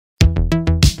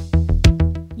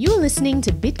listening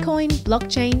to Bitcoin,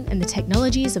 Blockchain, and the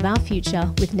Technologies of Our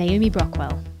Future with Naomi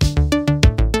Brockwell.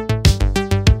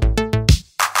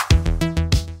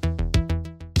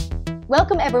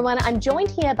 Welcome, everyone. I'm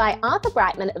joined here by Arthur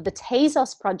Brightman of the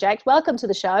Tezos project. Welcome to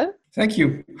the show. Thank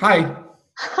you. Hi.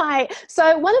 Hi.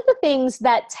 So one of the things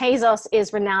that Tezos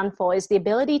is renowned for is the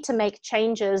ability to make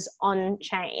changes on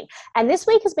chain. And this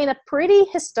week has been a pretty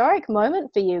historic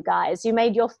moment for you guys. You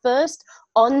made your first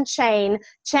on-chain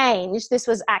change. This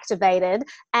was activated,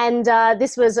 and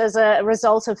this was as a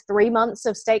result of 3 months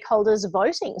of stakeholders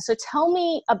voting. So tell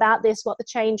me about this, what the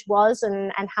change was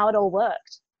and how it all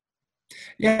worked.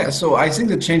 Yeah, so I think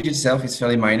the change itself is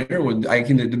fairly minor. I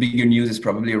think the bigger news is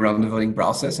probably around the voting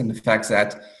process and the fact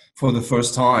that for the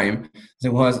first time,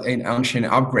 there was an on-chain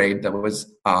upgrade that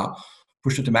was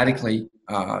pushed automatically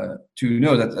to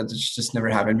know that it's just never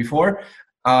happened before.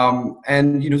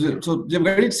 And so the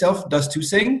upgrade itself does two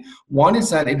things. One is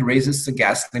that it raises the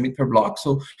gas limit per block.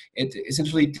 So it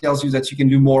essentially tells you that you can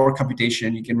do more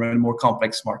computation, you can run more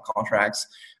complex smart contracts,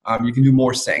 you can do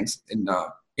more things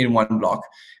in one block.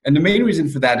 And the main reason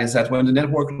for that is that when the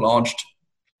network launched,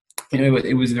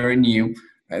 it was very new.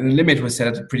 And the limit was set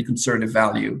at a pretty conservative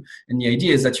value. And the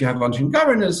idea is that you have on-chain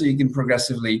governance, so you can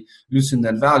progressively loosen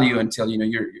that value until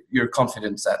you're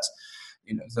confident that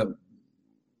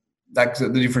the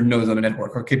different nodes on the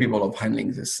network are capable of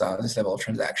handling this level of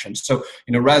transactions. So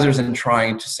rather than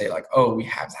trying to say like, oh, we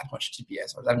have that much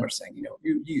TPS or that much thing,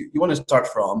 you want to start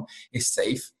from a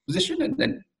safe position and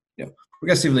then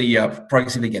progressively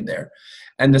get there.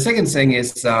 And the second thing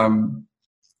is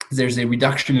there's a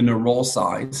reduction in the roll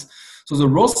size. So the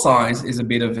roll size is a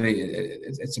bit of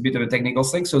a technical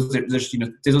thing. So there's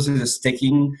Tezos is a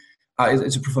staking,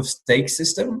 it's a proof of stake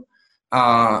system,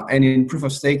 and in proof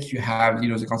of stake you have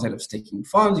the concept of staking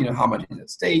funds. How much is at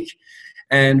stake,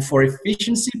 and for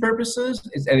efficiency purposes,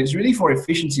 it's really for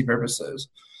efficiency purposes.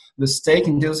 The stake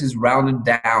in Tezos is rounded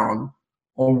down,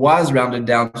 or was rounded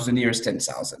down to the nearest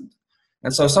 10,000.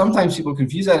 And so sometimes people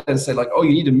confuse that and say like, oh,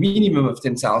 you need a minimum of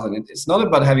 10,000. It's not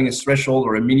about having a threshold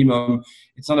or a minimum.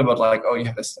 It's not about like, oh, you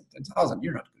have less than 10,000,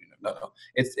 you're not good enough. No.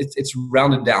 It's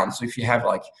rounded down. So if you have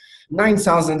like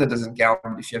 9,000, that doesn't count.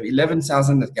 If you have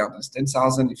 11,000, that counts as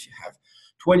 10,000. If you have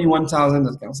 21,000,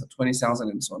 that counts as 20,000,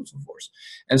 and so on and so forth.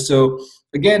 And so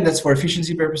again, that's for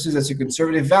efficiency purposes. That's a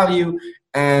conservative value,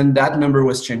 and that number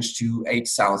was changed to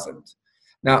 8,000.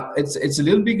 Now, it's a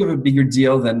little bit of a bigger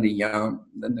deal than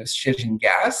the change in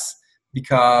gas,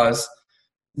 because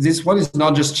this one is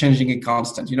not just changing a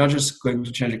constant. You're not just going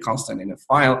to change a constant in a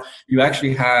file. You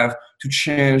actually have to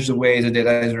change the way the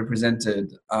data is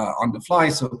represented on the fly.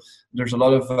 So there's a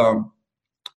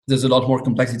lot more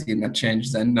complexity in that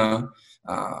change than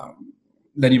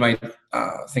you might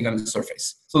think on the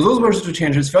surface. So those were the two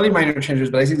changes, fairly minor changes.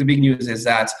 But I think the big news is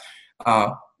that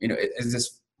it's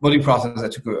this voting process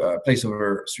that took place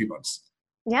over 3 months.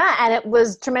 Yeah, and it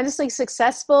was tremendously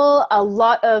successful. A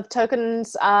lot of token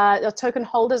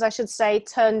holders, I should say,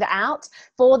 turned out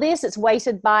for this. It's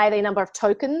weighted by the number of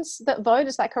tokens that vote.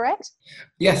 Is that correct?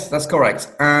 Yes, that's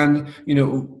correct. And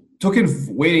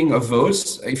token weighting of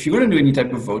votes, if you're going to do any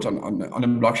type of vote on a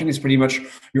blockchain, is pretty much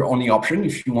your only option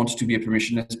if you want to be a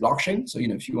permissionless blockchain. So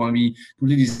if you want to be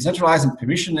completely decentralized and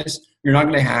permissionless, you're not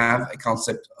going to have a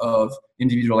concept of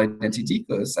individual identity,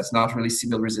 because that's not really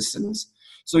Sybil resistance.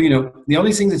 So the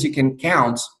only thing that you can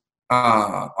count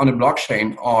on a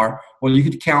blockchain are, well, you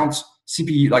could count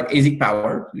CPU, like ASIC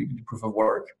power, you could do proof of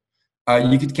work.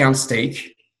 You could count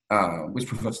stake with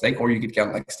proof of stake, or you could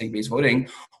count like stake-based voting,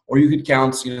 or you could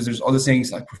count, there's other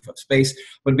things like proof of space,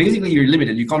 but basically you're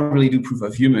limited. You can't really do proof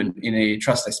of human in a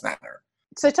trustless manner.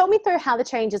 So talk me through how the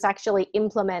change is actually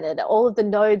implemented. All of the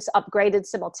nodes upgraded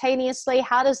simultaneously.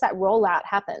 How does that rollout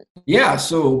happen? Yeah,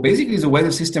 so basically the way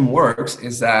the system works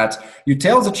is that you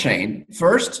tell the chain,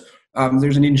 first,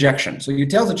 there's an injection. So you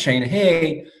tell the chain,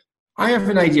 hey, I have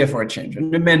an idea for a change,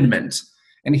 an amendment,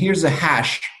 and here's the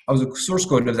hash of the source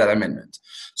code of that amendment.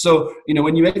 So,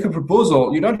 when you make a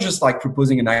proposal, you're not just like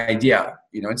proposing an idea,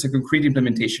 it's a concrete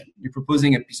implementation. You're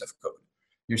proposing a piece of code.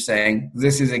 You're saying,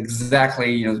 this is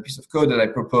exactly, the piece of code that I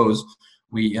propose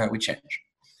we change.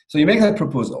 So you make that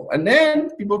proposal, and then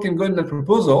people can go in the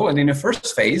proposal, and in the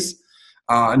first phase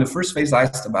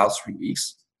lasts about 3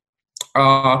 weeks.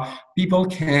 People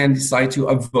can decide to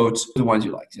upvote the ones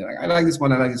you like. I like this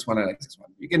one, I like this one, I like this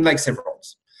one. You can like several.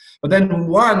 But then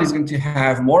one is going to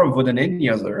have more of vote than any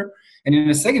other. And in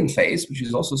the second phase, which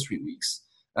is also 3 weeks,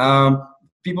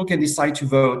 people can decide to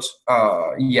vote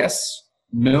yes,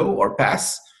 no, or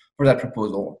pass for that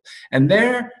proposal. And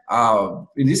there,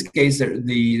 in this case,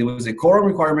 there was a quorum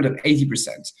requirement of 80%.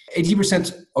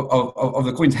 80% of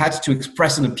the coins had to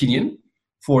express an opinion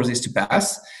for this to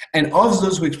pass. And of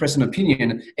those who express an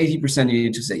opinion, 80%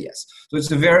 needed to say yes. So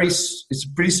it's a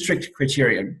pretty strict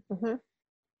criterion. Mm-hmm.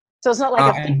 So it's not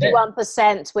like a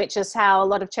 51%, which is how a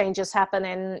lot of changes happen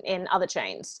in other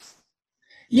chains.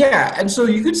 Yeah, and so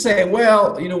you could say,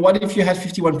 well, what if you had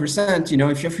 51%? If you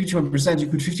have 51%, you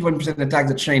could 51% attack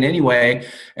the chain anyway,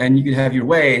 and you could have your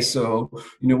way. So,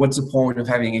 what's the point of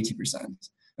having 80%?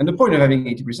 And the point of having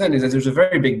 80% is that there's a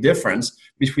very big difference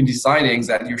between deciding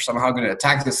that you're somehow going to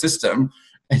attack the system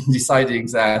and deciding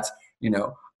that,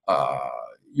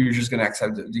 you're just going to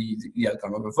accept the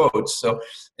outcome of a vote. So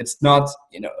it's not,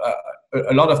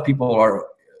 a lot of people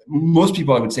most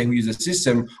people I would say who use the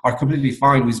system are completely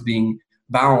fine with being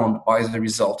bound by the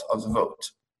result of the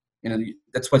vote.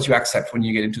 That's what you accept when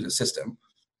you get into the system.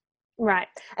 Right.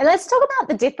 And let's talk about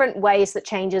the different ways that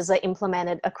changes are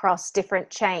implemented across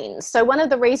different chains. So one of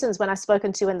the reasons when I've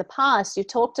spoken to you in the past, you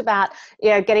talked about,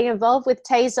 getting involved with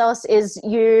Tezos is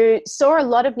you saw a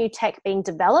lot of new tech being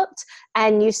developed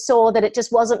and you saw that it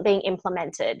just wasn't being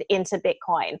implemented into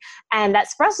Bitcoin. And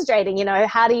that's frustrating.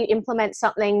 How do you implement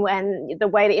something when the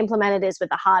way to implement it is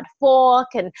with a hard fork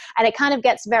and it kind of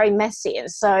gets very messy.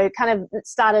 And so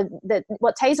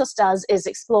what Tezos does is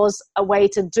explores a way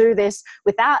to do this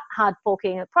without hard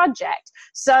forking a project.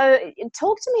 So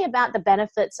talk to me about the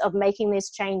benefits of making these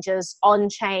changes on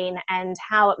chain and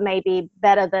how it may be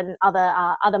better than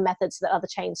other methods that other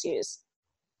chains use.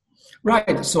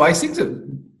 Right. So I think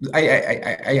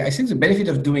I think the benefit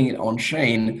of doing it on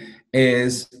chain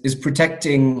is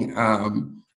protecting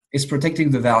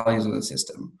the values of the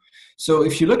system. So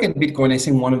if you look at Bitcoin, I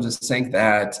think one of the things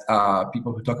that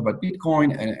people who talk about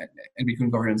Bitcoin and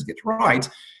Bitcoin governance get right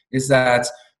is that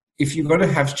if you're going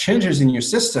to have changes in your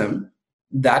system,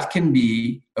 that can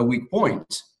be a weak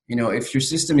point. If your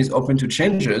system is open to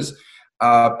changes,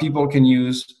 people can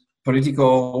use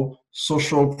political,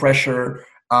 social pressure,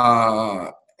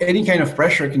 any kind of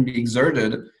pressure can be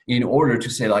exerted in order to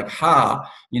say like,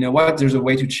 there's a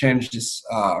way to change this.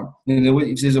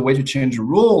 If there's a way to change the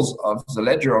rules of the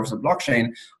ledger of the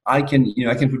blockchain, I can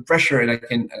put pressure and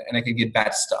I can get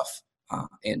bad stuff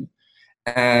in.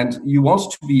 And you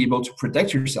want to be able to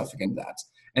protect yourself against that.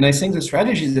 And I think the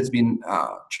strategy that's been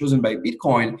chosen by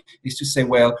Bitcoin is to say,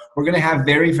 well, we're going to have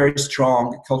very, very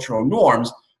strong cultural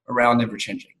norms around never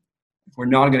changing. We're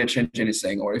not going to change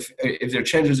anything, or if there are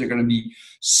changes, they're going to be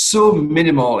so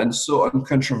minimal and so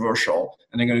uncontroversial,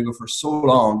 and they're going to go for so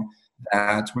long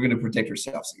that we're going to protect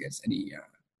ourselves against any.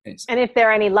 And if there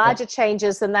are any larger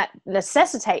changes, then that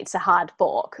necessitates a hard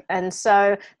fork, and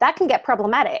so that can get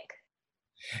problematic.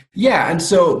 Yeah, and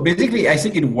so basically, I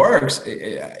think it works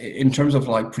in terms of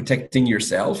like protecting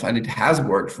yourself, and it has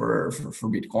worked for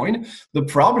Bitcoin. The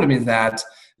problem is that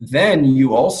then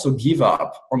you also give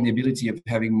up on the ability of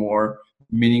having more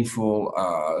meaningful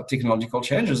technological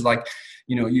changes, like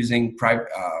using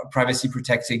privacy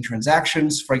protecting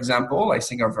transactions, for example, I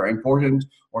think are very important,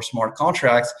 or smart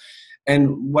contracts.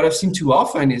 And what I've seen too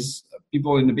often is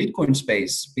people in the Bitcoin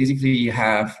space basically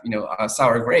have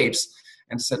sour grapes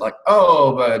and said like,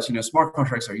 oh, but smart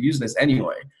contracts are useless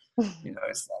anyway.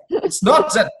 It's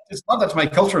not that my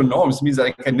cultural norms means that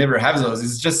I can never have those.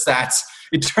 It's just that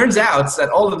it turns out that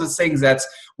all of the things that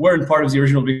weren't part of the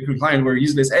original Bitcoin client were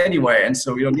useless anyway, and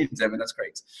so we don't need them, and that's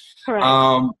great.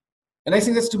 And I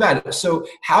think that's too bad. So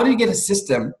how do you get a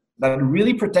system that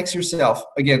really protects yourself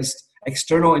against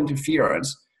external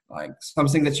interference, like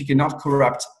something that you cannot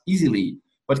corrupt easily,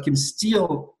 but can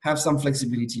still have some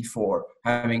flexibility for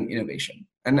having innovation?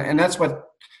 And that's what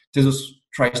Tezos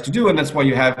tries to do, and that's why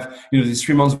you have this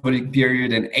 3 months voting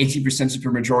period and 80%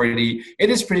 supermajority. It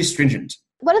is pretty stringent.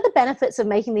 What are the benefits of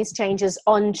making these changes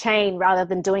on chain rather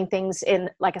than doing things in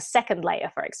like a second layer,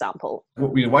 for example?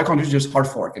 Why can't you just hard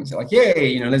fork and say like,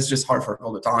 yay, let's just hard fork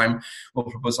all the time. We'll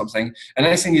propose something. And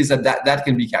I think is that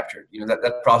can be captured.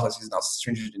 That process is not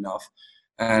stringent enough,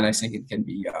 and I think it can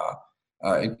be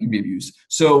abused.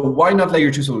 So why not layer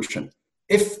 2 solution?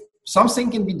 If something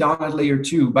can be done at layer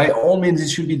 2, by all means, it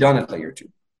should be done at layer 2.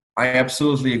 I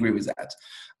absolutely agree with that.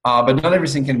 But not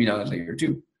everything can be done at layer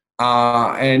 2.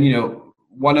 And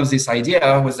one of this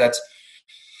idea was that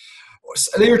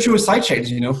layer 2 is sidechains.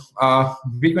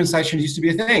 Bitcoin sidechains used to be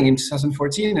a thing in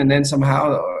 2014, and then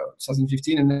somehow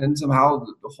 2015, and then somehow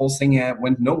the whole thing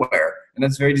went nowhere. And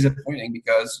that's very disappointing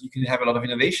because you can have a lot of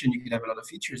innovation, you can have a lot of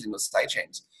features in those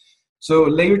sidechains. So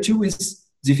layer 2 is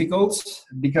difficult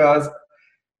because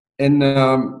in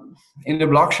the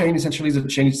blockchain, essentially the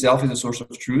chain itself is a source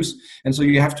of truth, and so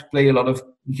you have to play a lot of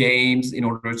games in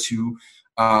order to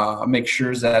make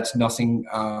sure that nothing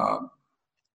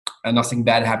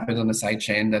bad happens on the side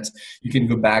chain, that you can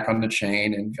go back on the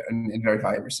chain and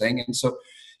verify everything. And so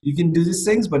you can do these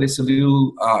things, but it's a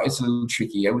little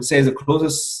tricky. I would say the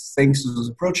closest things to those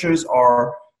approaches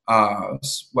are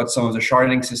what some of the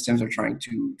sharding systems are trying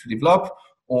to develop,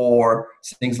 or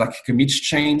things like commit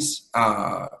chains.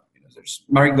 There's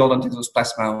Marigold on Tezos,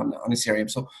 Plasma on Ethereum.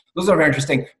 So those are very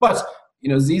interesting. But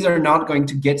these are not going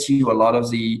to get you a lot of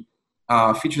the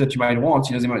features that you might want.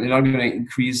 They're not going to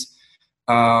increase.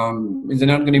 They're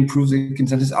not going to improve the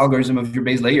consensus algorithm of your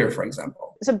base layer, for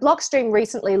example. So Blockstream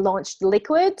recently launched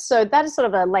Liquid. So that is sort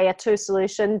of a layer 2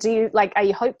 solution. Are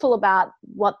you hopeful about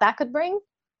what that could bring?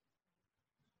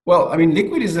 Well, I mean,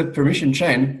 Liquid is a permission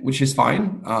chain, which is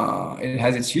fine. It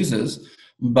has its uses,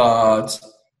 but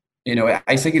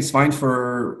I think it's fine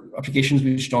for applications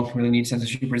which don't really need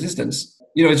censorship resistance.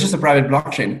 It's just a private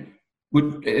blockchain,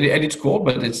 and it's cool,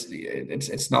 but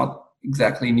it's not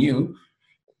exactly new.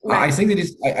 Right. I think that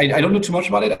I don't know too much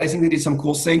about it. I think they did some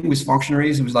cool thing with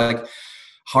functionaries. It was like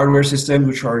hardware systems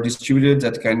which are distributed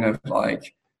that kind of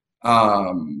like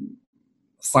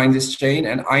sign this chain.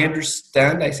 And I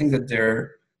understand. I think that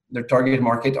their target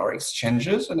market are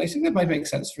exchanges, and I think that might make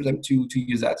sense for them to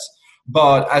use that.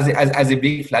 But as a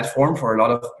big platform for a lot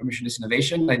of permissionless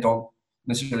innovation, I don't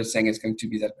necessarily saying it's going to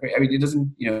be that great. I mean, it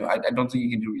doesn't. I don't think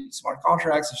you can do really smart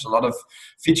contracts. There's a lot of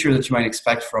features that you might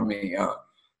expect from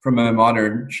a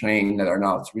modern chain that are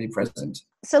not really present.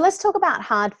 So let's talk about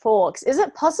hard forks. Is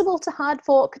it possible to hard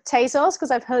fork Tezos?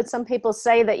 Because I've heard some people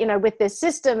say that, with this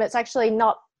system, it's actually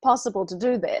not possible to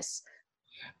do this.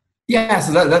 Yeah,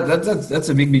 so that's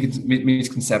a big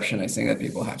misconception I think that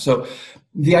people have. So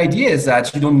the idea is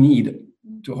that you don't need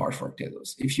to hard fork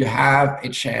Tezos. If you have a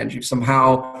change, if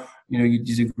somehow, you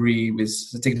disagree with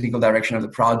the technical direction of the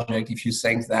project, if you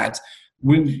think that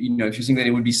if you think that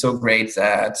it would be so great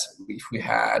that if we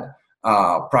had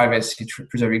privacy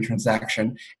preserving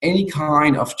transaction, any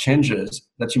kind of changes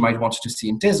that you might want to see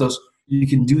in Tezos, you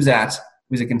can do that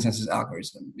with a consensus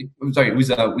algorithm. With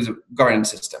a governance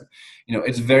system.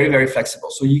 It's very, very flexible.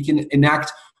 So you can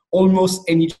enact almost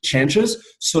any changes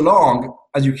so long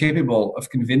as you're capable of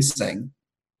convincing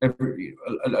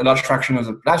a large fraction of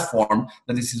the platform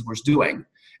that this is worth doing.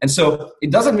 And so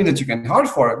it doesn't mean that you can hard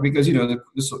fork because the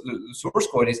source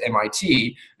code is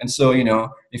MIT, and so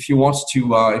if you want to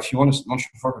launch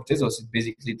a fork of Tezos, it's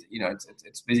basically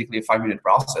it's basically a 5-minute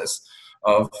process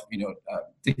of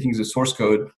taking the source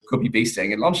code, copy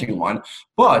pasting, and launching one.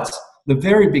 But the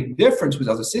very big difference with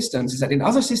other systems is that in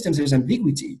other systems there's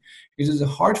ambiguity. If there's a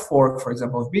hard fork, for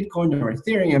example, of Bitcoin or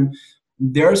Ethereum,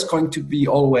 there's going to be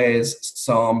always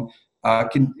some.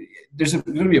 There's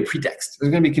going to be a pretext.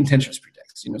 There's going to be contentious pretext.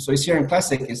 So Ethereum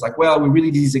Classic is like, well, we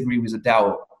really disagree with the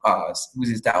DAO, with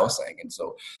this DAO thing, and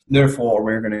so therefore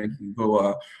we're going to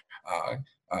go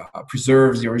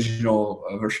preserve the original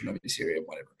version of Ethereum,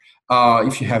 whatever.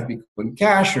 If you have Bitcoin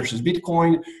Cash versus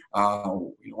Bitcoin,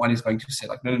 one is going to say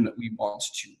like, no, we want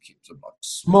to keep the block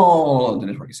small, the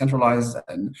network is centralized,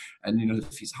 and the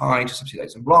fees high to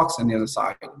subsidize the blocks. And the other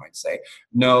side might say,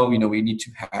 no, we need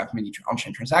to have many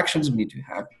on-chain transactions, we need to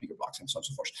have bigger blocks, and so on and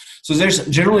so forth. So there's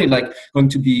generally going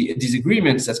to be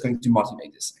disagreements that's going to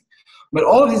motivate this thing. But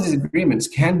all of these disagreements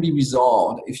can be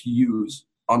resolved if you use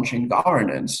on-chain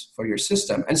governance for your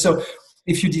system. And so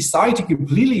if you decide to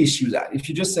completely issue that, if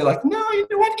you just say like, no, you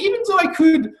know what, even though I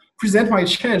could present my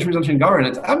change with on-chain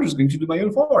governance, I'm just going to do my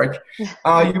own fork.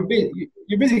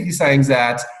 You're basically saying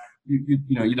that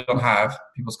you don't have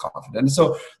people's confidence.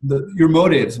 So your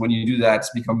motives when you do that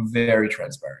become very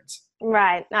transparent.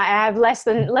 Right. I have less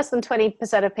than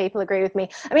 20% of people agree with me.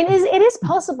 I mean, it is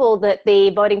possible that the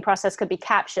voting process could be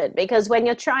captured, because when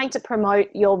you're trying to promote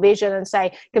your vision and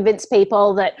say, convince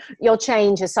people that your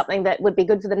change is something that would be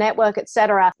good for the network,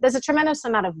 etc., there's a tremendous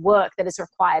amount of work that is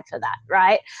required for that,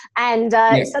 right? And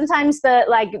sometimes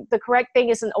the correct thing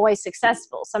isn't always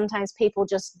successful. Sometimes people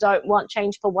just don't want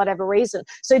change for whatever reason.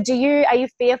 So are you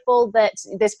fearful that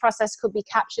this process could be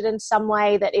captured in some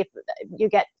way, that if you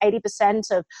get 80%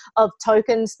 of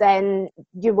tokens, then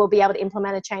you will be able to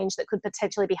implement a change that could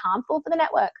potentially be harmful for the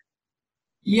network?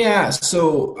 Yeah,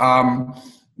 so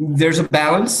there's a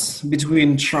balance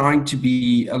between trying to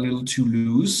be a little too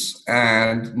loose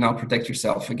and not protect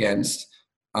yourself against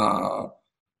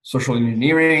social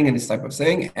engineering and this type of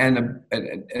thing, and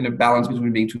a balance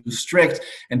between being too strict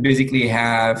and basically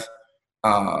have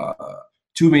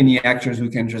too many actors who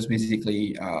can just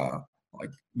basically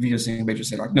video saying, but just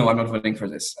say like, no, I'm not voting for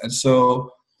this. And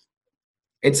so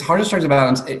it's hard to strike the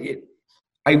balance.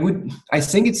 I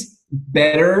think it's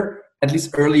better, at least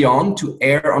early on, to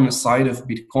err on the side of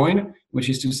Bitcoin, which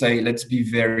is to say, let's be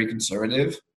very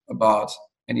conservative about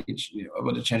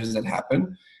the changes that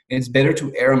happen. It's better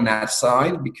to err on that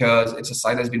side because it's a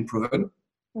side that's been proven.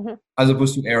 Mhm. as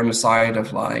opposed to err on the side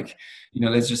of like,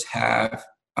 let's just have,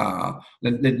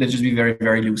 let's just be very,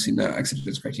 very loose in the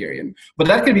acceptance criterion. But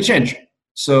that can be changed.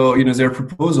 So, there are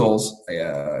proposals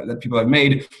that people have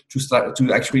made to start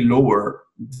to actually lower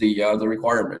the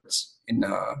requirements in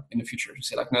the future, to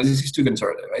say like, no, this is too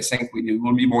conservative. I think we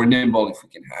will be more nimble if we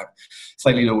can have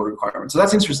slightly lower requirements. So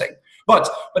that's interesting. But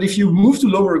if you move to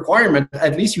lower requirement,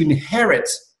 at least you inherit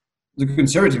the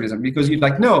conservatism, because you're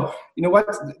like, no, you know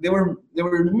what? There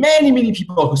were many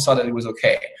people who thought that it was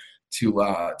okay to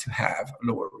have a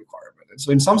lower requirement. And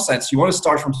so in some sense, you want to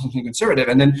start from something conservative,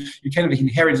 and then you kind of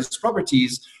inherit its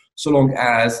properties, so long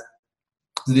as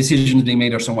the decisions being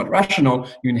made are somewhat rational,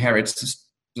 you inherit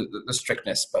the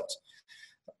strictness. But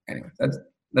anyway,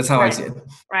 that's how I see it.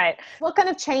 Right. What kind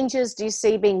of changes do you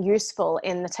see being useful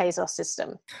in the Tezos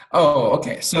system? Oh,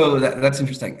 okay. So that's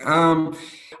interesting.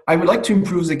 I would like to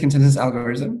improve the consensus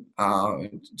algorithm.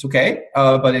 It's okay,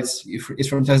 but it's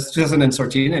from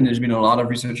 2013, and there's been a lot of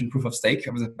research in proof of stake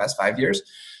over the past 5 years.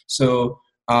 So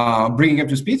bringing up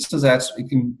to speed so that we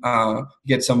can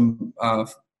get some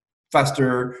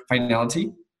faster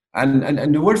finality.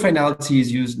 And the word finality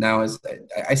is used now as,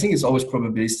 I think it's always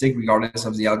probabilistic regardless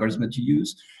of the algorithm that you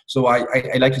use. So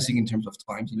I like to think in terms of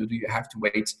times. Do you have to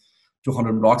wait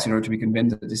 200 blocks in order to be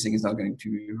convinced that this thing is not going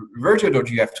to be reverted, or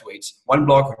do you have to wait 1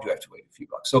 block, or do you have to wait a few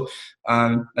blocks? So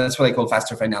that's what I call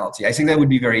faster finality. I think that would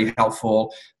be very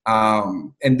helpful.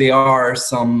 And there are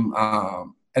some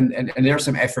and there are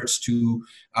some efforts to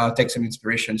take some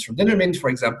inspirations from Tendermint, for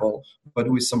example, but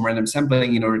with some random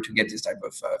sampling in order to get this type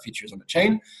of features on the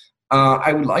chain.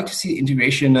 I would like to see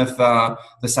integration of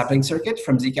the sapling circuit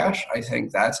from Zcash. I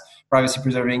think that privacy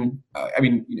preserving,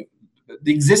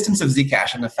 the existence of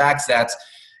Zcash and the fact that,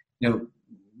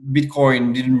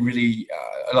 Bitcoin didn't really,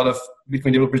 a lot of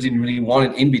Bitcoin developers didn't really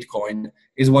want it in Bitcoin,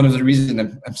 is one of the reasons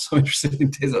I'm so interested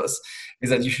in Tezos, is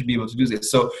that you should be able to do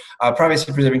this. So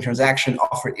privacy preserving transaction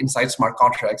offered inside smart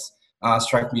contracts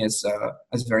strike me as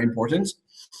very important.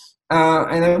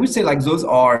 And I would say like those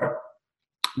are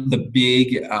the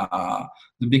big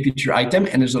picture item,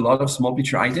 and there's a lot of small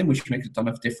picture item which make a ton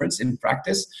of difference in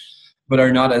practice, but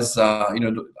are not as are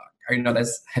not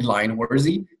as headline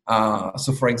worthy.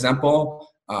 So for example,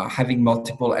 having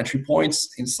multiple entry points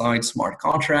inside smart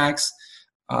contracts,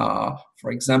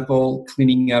 for example,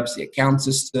 cleaning up the account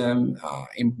system,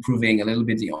 improving a little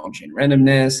bit the on-chain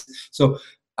randomness. So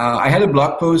I had a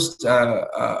blog post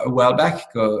a while back.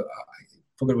 I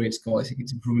forgot what it's called. I think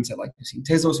it's improvements I'd like to see in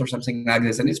Tezos or something like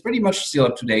this, and it's pretty much still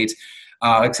up to date,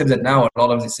 except that now a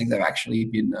lot of these things have actually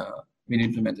been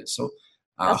implemented. So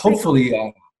hopefully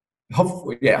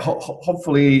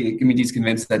communities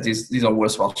convinced that these are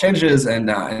worthwhile changes, and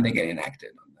they get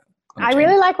enacted. I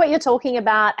really like what you're talking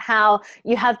about, how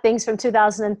you have things from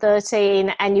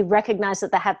 2013 and you recognize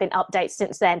that there have been updates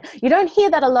since then. You don't hear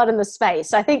that a lot in the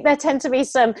space. I think there tend to be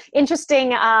some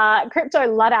interesting crypto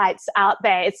Luddites out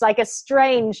there. It's like a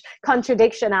strange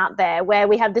contradiction out there where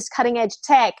we have this cutting edge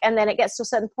tech, and then it gets to a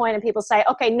certain point and people say,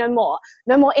 okay, no more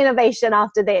innovation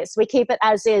after this. We keep it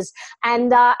as is.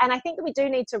 And I think that we do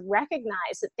need to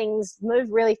recognize that things move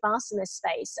really fast in this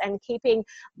space, and keeping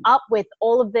up with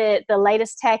all of the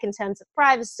latest tech in terms of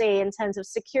privacy, in terms of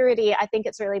security, I think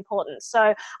it's really important.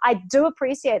 So I do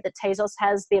appreciate that Tezos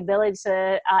has the ability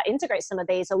to integrate some of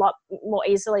these a lot more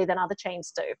easily than other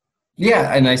chains do.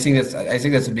 Yeah, and I think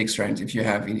that's a big strength. If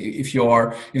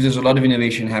there's a lot of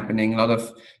innovation happening, a lot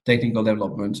of technical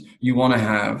development, you want to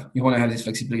have this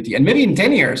flexibility. And maybe in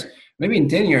 10 years,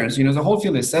 the whole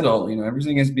field is settled.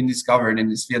 Everything has been discovered in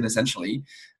this field essentially,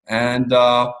 and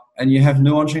you have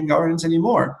no on-chain governance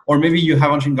anymore. Or maybe you have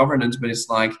on-chain governance, but it's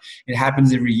like it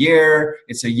happens every year.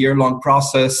 It's a year-long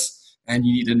process, and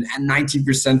you need a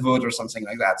 90% vote or something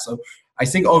like that. So I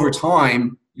think over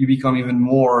time, you become even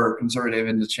more conservative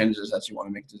in the changes that you want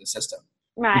to make to the system.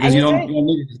 Right. Because you don't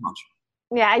need it as much.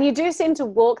 Yeah, and you do seem to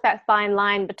walk that fine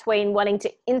line between wanting to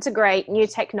integrate new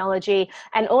technology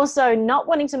and also not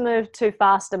wanting to move too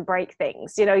fast and break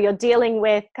things. You're dealing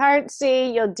with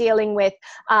currency, you're dealing with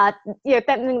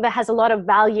something that has a lot of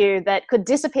value that could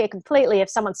disappear completely if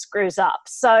someone screws up.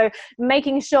 So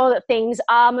making sure that things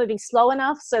are moving slow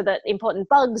enough so that important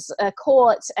bugs are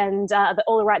caught and that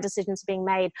all the right decisions are being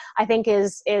made, I think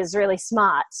is really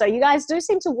smart. So you guys do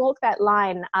seem to walk that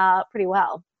line pretty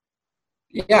well.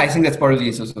 Yeah, I think that's part of the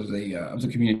ethos of the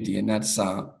community, and that's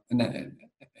and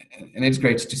it's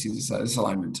great to see this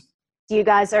alignment. you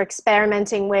guys are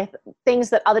experimenting with things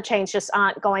that other chains just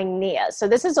aren't going near. So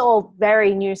this is all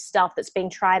very new stuff that's being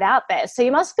tried out there. So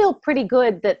you must feel pretty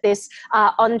good that this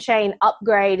on-chain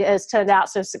upgrade has turned out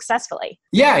so successfully.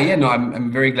 Yeah, no,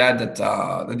 I'm very glad that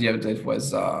the update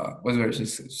was very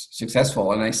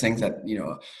successful, and I think that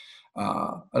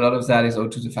a lot of that is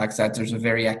owed to the fact that there's a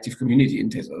very active community in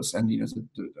Tezos, and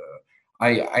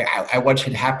I watched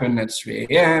it happen at 3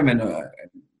 a.m. and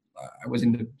I was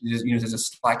in there's a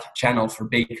Slack channel for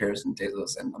bakers in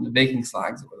Tezos, and on the baking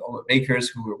Slacks with all the bakers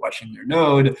who were watching their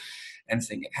node and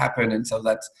seeing it happen, and so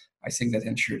I think that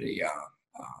ensured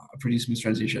a pretty smooth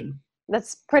transition.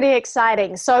 That's pretty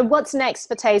exciting. So what's next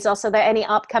for Tezos? Are there any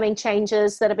upcoming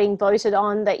changes that are being voted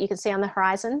on that you can see on the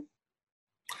horizon?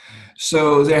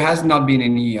 So there has not been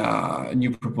any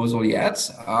new proposal yet.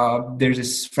 There's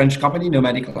this French company,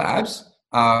 Nomadic Labs,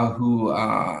 who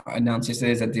announced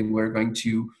yesterday that they were going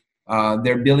to,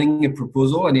 they're building a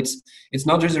proposal, and it's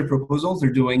not just their proposal, they're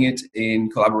doing it in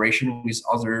collaboration with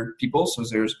other people. So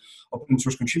there's open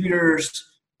source contributors,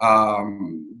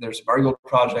 there's a Marigold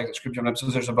project, there's CryptoLab. So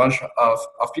there's a bunch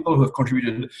of people who have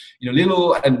contributed,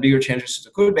 little and bigger changes to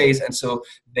the code base, and so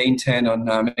they intend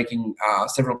on making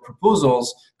several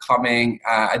proposals coming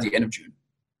at the end of June.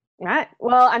 Right.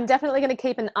 Well, I'm definitely going to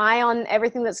keep an eye on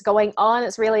everything that's going on.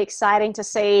 It's really exciting to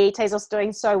see Tezos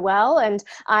doing so well, and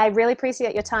I really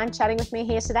appreciate your time chatting with me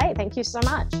here today. Thank you so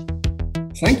much.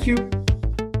 Thank you.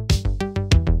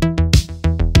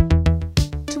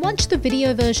 To watch the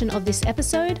video version of this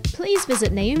episode, please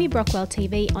visit Naomi Brockwell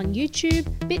TV on YouTube,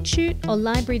 BitChute, or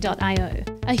Library.io.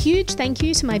 A huge thank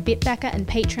you to my Bitbacker and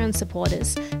Patreon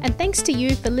supporters, and thanks to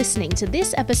you for listening to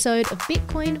this episode of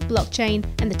Bitcoin, Blockchain,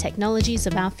 and the Technologies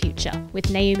of Our Future with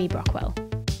Naomi Brockwell.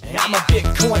 I'm a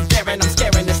Bitcoin baron, I'm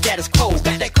scaring the status quo.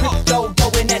 Got that crypto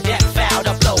going and that foul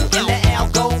upload.